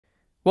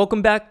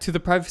Welcome back to the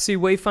Privacy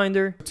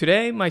Wayfinder.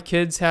 Today, my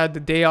kids had the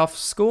day off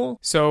school,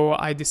 so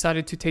I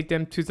decided to take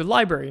them to the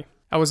library.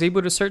 I was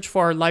able to search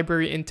for our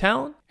library in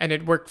town, and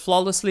it worked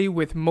flawlessly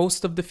with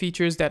most of the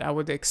features that I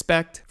would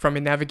expect from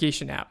a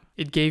navigation app.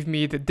 It gave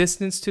me the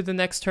distance to the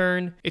next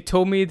turn. It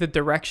told me the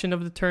direction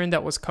of the turn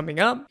that was coming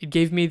up. It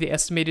gave me the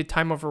estimated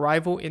time of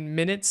arrival in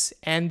minutes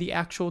and the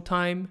actual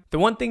time. The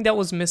one thing that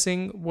was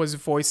missing was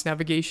voice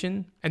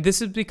navigation, and this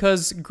is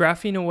because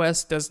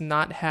GrapheneOS does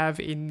not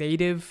have a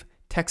native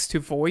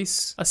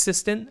text-to-voice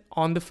assistant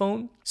on the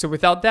phone. So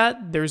without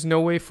that, there's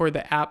no way for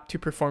the app to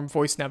perform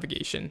voice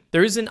navigation.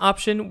 There is an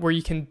option where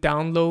you can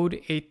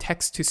download a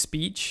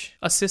text-to-speech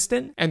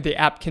assistant and the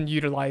app can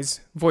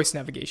utilize voice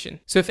navigation.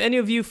 So if any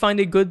of you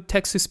find a good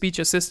text-to-speech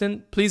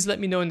assistant, please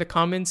let me know in the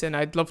comments and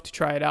I'd love to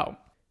try it out.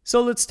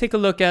 So let's take a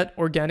look at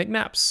organic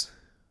maps.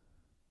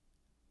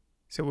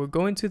 So we'll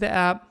go into the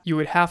app. You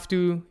would have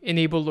to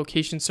enable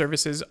location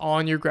services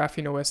on your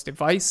GrapheneOS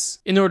device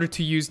in order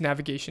to use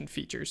navigation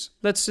features.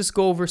 Let's just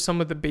go over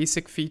some of the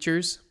basic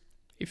features.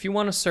 If you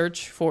want to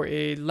search for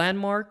a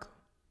landmark,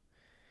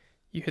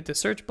 you hit the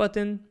search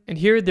button, and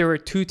here there are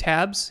two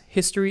tabs,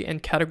 history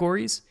and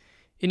categories.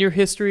 In your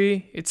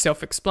history, it's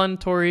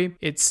self-explanatory.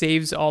 It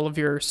saves all of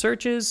your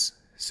searches.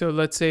 So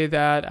let's say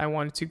that I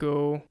wanted to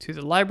go to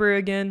the library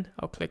again.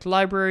 I'll click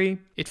library.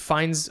 It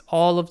finds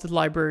all of the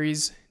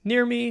libraries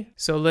near me.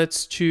 So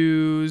let's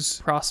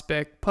choose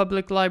Prospect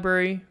Public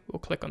Library. We'll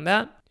click on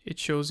that. It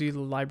shows you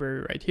the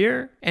library right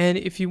here. And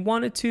if you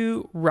wanted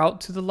to route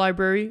to the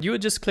library, you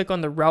would just click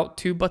on the route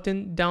to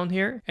button down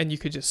here and you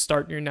could just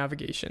start your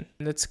navigation.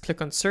 Let's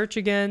click on search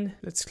again.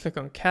 Let's click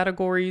on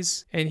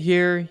categories. And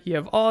here you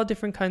have all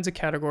different kinds of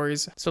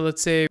categories. So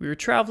let's say we were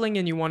traveling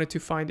and you wanted to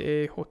find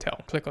a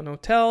hotel. Click on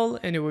hotel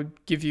and it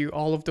would give you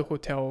all of the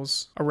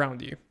hotels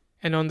around you.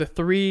 And on the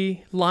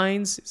three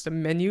lines is the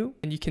menu,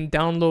 and you can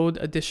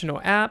download additional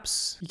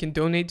apps. You can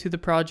donate to the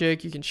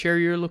project. You can share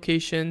your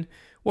location.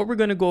 What we're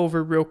going to go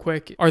over real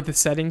quick are the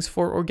settings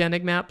for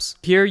organic maps.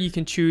 Here you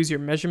can choose your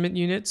measurement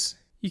units.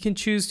 You can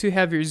choose to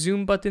have your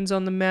zoom buttons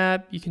on the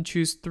map. You can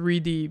choose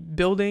 3D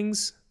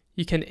buildings.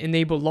 You can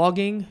enable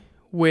logging,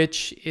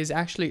 which is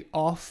actually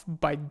off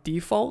by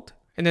default.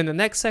 And then the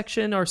next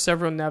section are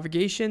several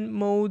navigation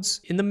modes.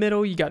 In the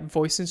middle, you got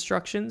voice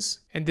instructions.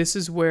 And this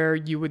is where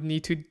you would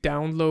need to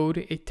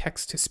download a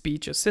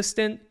text-to-speech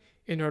assistant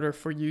in order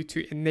for you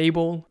to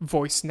enable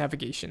voice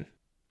navigation.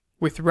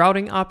 With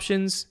routing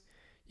options,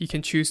 you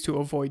can choose to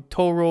avoid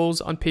toll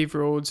roads, unpaved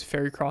roads,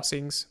 ferry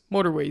crossings,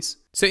 motorways.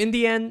 So in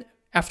the end,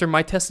 after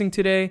my testing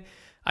today,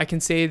 I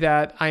can say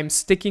that I'm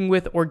sticking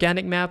with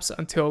organic maps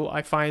until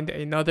I find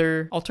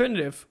another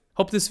alternative.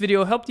 Hope this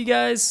video helped you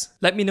guys.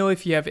 Let me know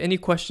if you have any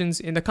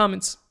questions in the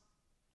comments.